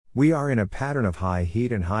We are in a pattern of high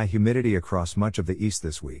heat and high humidity across much of the east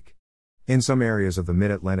this week. In some areas of the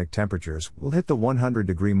mid-Atlantic, temperatures will hit the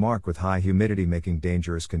 100-degree mark with high humidity making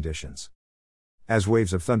dangerous conditions. As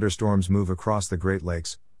waves of thunderstorms move across the Great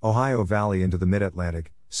Lakes, Ohio Valley into the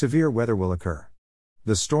mid-Atlantic, severe weather will occur.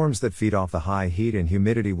 The storms that feed off the high heat and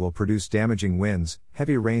humidity will produce damaging winds,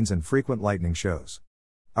 heavy rains and frequent lightning shows.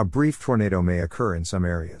 A brief tornado may occur in some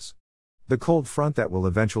areas. The cold front that will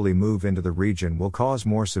eventually move into the region will cause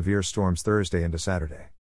more severe storms Thursday into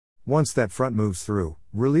Saturday. Once that front moves through,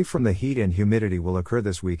 relief from the heat and humidity will occur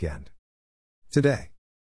this weekend. Today,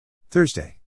 Thursday.